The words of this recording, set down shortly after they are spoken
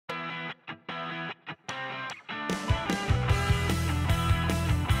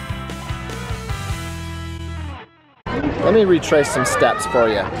let me retrace some steps for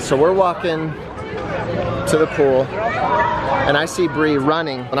you. So we're walking to the pool, and I see Bree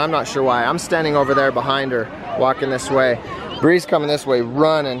running, and I'm not sure why. I'm standing over there behind her, walking this way. Bree's coming this way,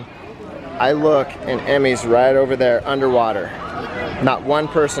 running. I look, and Emmy's right over there, underwater. Not one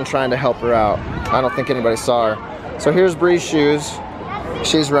person trying to help her out. I don't think anybody saw her. So here's Bree's shoes.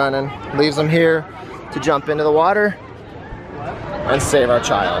 She's running, leaves them here to jump into the water and save our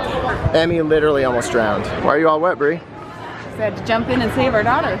child. Emmy literally almost drowned. Why are you all wet, Bree? Said to jump in and save our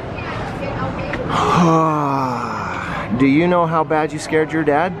daughter. Do you know how bad you scared your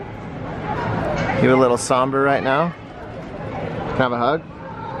dad? You a little somber right now? Can I have a hug?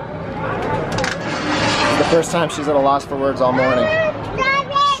 It's the first time she's at a loss for words all morning.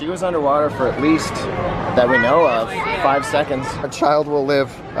 She was underwater for at least, that we know of, 5 seconds. Our child will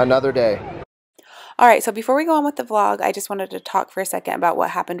live another day. Alright, so before we go on with the vlog, I just wanted to talk for a second about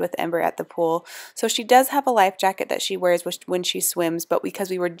what happened with Ember at the pool. So she does have a life jacket that she wears when she swims, but because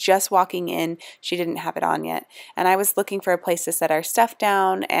we were just walking in, she didn't have it on yet. And I was looking for a place to set our stuff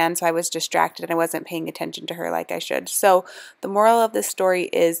down, and so I was distracted and I wasn't paying attention to her like I should. So the moral of this story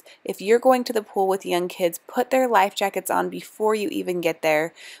is, if you're going to the pool with young kids, put their life jackets on before you even get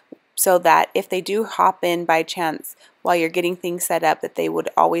there, so that if they do hop in by chance while you're getting things set up, that they would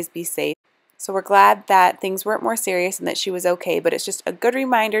always be safe. So we're glad that things weren't more serious and that she was okay, but it's just a good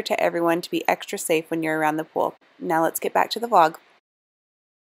reminder to everyone to be extra safe when you're around the pool. Now let's get back to the vlog.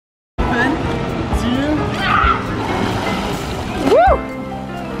 1, 2. Woo!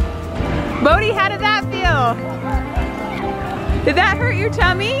 Bode, how did that feel? Did that hurt your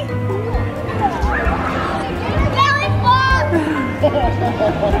tummy?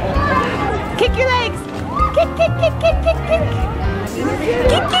 Kick your legs! Kick, kick, kick, kick, kick, kick!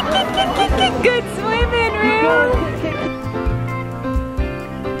 Kick, kick, kick, kick, kick, kick! Good swimming, Rue!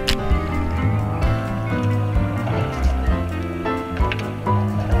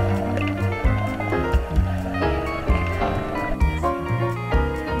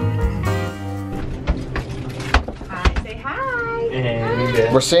 Hi, say hi!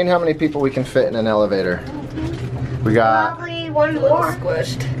 We're seeing how many people we can fit in an elevator. We got probably one more.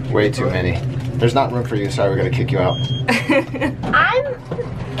 Squished. Way too many. There's not room for you. Sorry, we're gonna kick you out.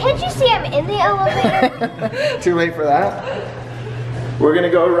 Can't you see I'm in the elevator? Too late for that. We're gonna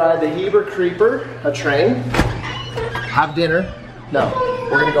go ride the Heber Creeper, a train. Have dinner. No,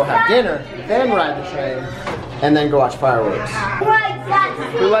 we're gonna go have dinner, then ride the train, and then go watch fireworks.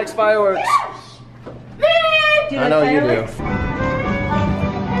 Who likes fireworks? I know you do.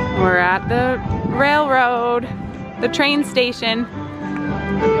 We're at the railroad, the train station.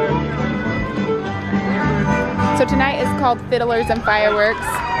 So tonight is called Fiddlers and Fireworks.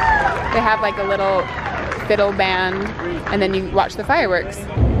 They have like a little fiddle band, and then you watch the fireworks.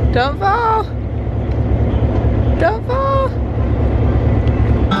 Don't fall! Don't fall!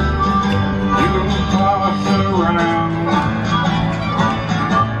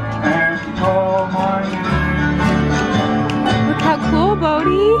 Look how cool, Bode!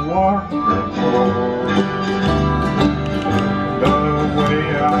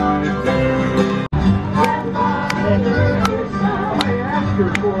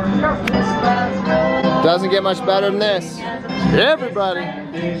 Doesn't get much better than this. Everybody,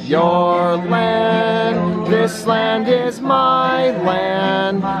 your land, this land is my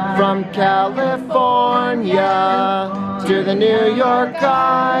land. From California to the New York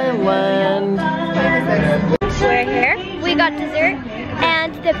Island. We're here. We got dessert,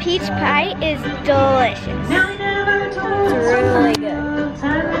 and the peach pie is delicious. It's really good.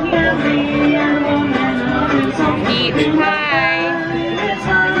 Peach pie.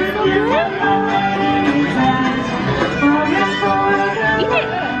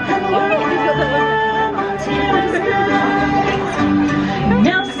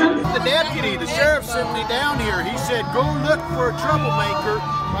 The deputy, the sheriff sent me down here. He said, go look for a troublemaker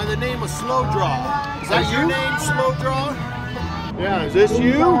by the name of Slow Draw. Is that your name, Slow Draw? Yeah, is this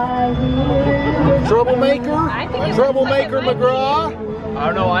you? Troublemaker? Troublemaker McGraw? I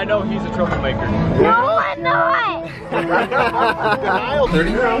don't know, I know he's a troublemaker. No, I'm not.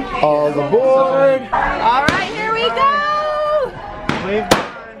 All aboard! All right, here we go!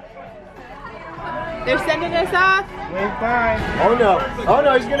 They're sending us off. Oh no! Oh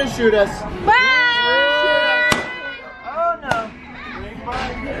no! He's gonna shoot us! Bye! Oh no!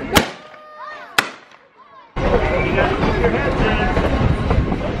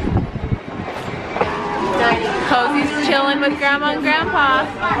 Cozy's chilling with Grandma and Grandpa.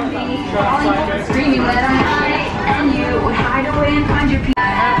 Screaming that I'm high, and you would hide away and find your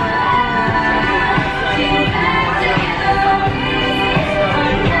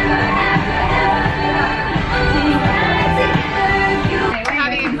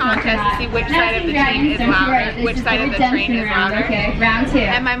which side of the train is louder. Okay, round 2.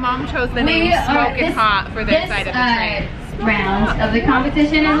 And my mom chose the name Smokin' Hot for their side of the train. Round of the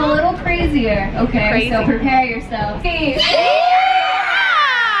competition is a little crazier. Okay, so prepare yourself. Yeah!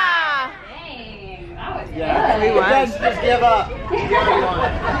 Dang, that was good. Just give up.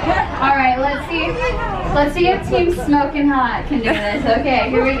 All right, let's see if Team Smokin' Hot can do this. Okay,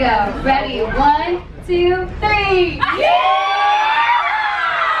 here we go. Ready? 1, 2, 3.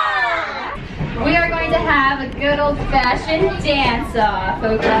 We are going to have a good old-fashioned dance-off,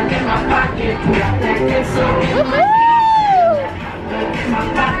 okay? I got that in my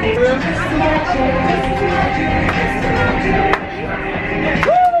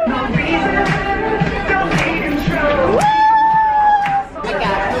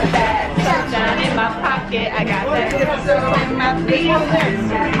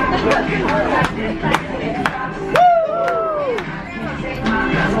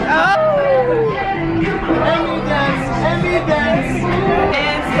Emmy dance.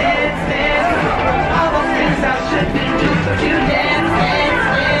 Dance, dance, dance. All the things I should be doing, but you dance,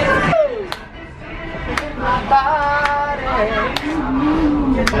 dance, dance. My body.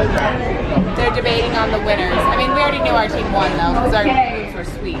 They're debating on the winners. I mean, we already knew our team won though, because our moves were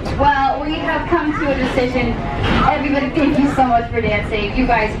sweet. Well, we have come to a decision. Everybody, thank you so much for dancing. You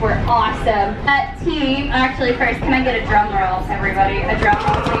guys were awesome. That team, actually first, can I get a drum roll, everybody? A drum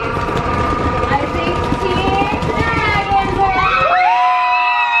roll, please. I think Team Dragons are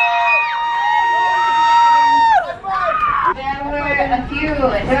there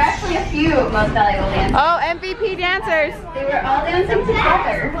were actually a few most valuable dancers. Oh, MVP dancers. They were all dancing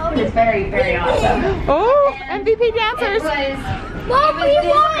together. It was very, very awesome. Oh, MVP dancers. It was this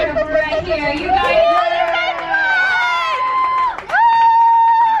group right here. You guys.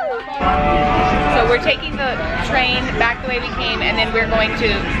 So we're taking the train back the way we came, and then we're going to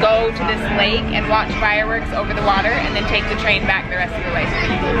go to this lake and watch fireworks over the water, and then take the train back the rest of the way.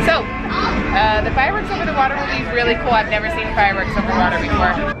 So the fireworks over the water will be really cool. I've never seen fireworks over water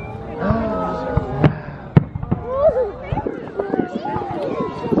before.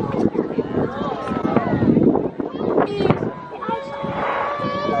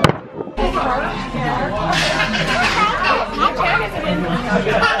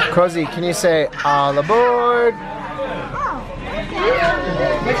 Cozy, can you say all aboard? Say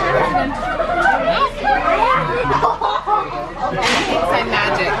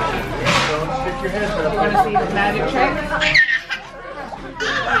magic. Want to see the magic trick?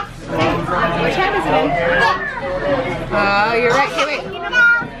 What time is it in? Oh, you're right. Okay, wait.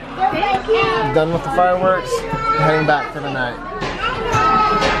 Thank you. Done with the fireworks. Heading back for the night.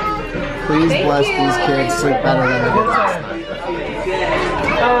 Please bless these kids sleep better than they did last night.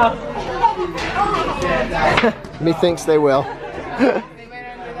 Methinks they will.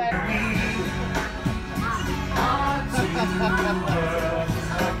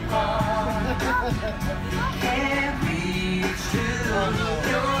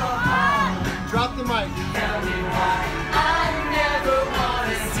 Drop the mic.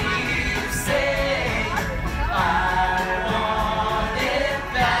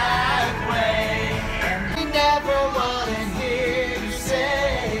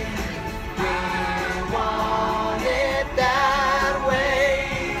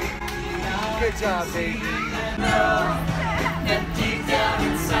 Good job, baby. Deep down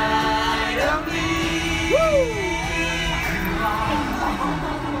inside of me.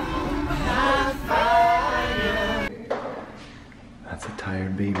 That's a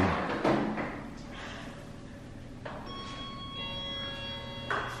tired baby.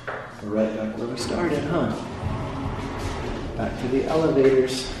 We're right back where we started, huh? Back to the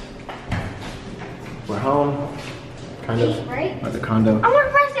elevators. We're home. Kind of. At the condo. I want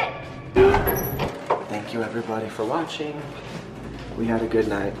to press it. Thank you everybody for watching. We had a good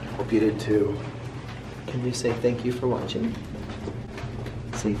night. Hope you did too. Can you say thank you for watching?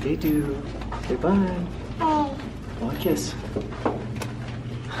 Say they do. Say bye. Bye. Oh, a kiss.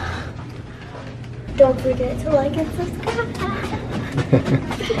 Don't forget to like and subscribe.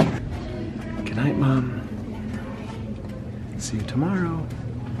 Good night, Mom. See you tomorrow.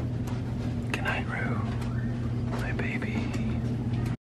 Good night, Rose.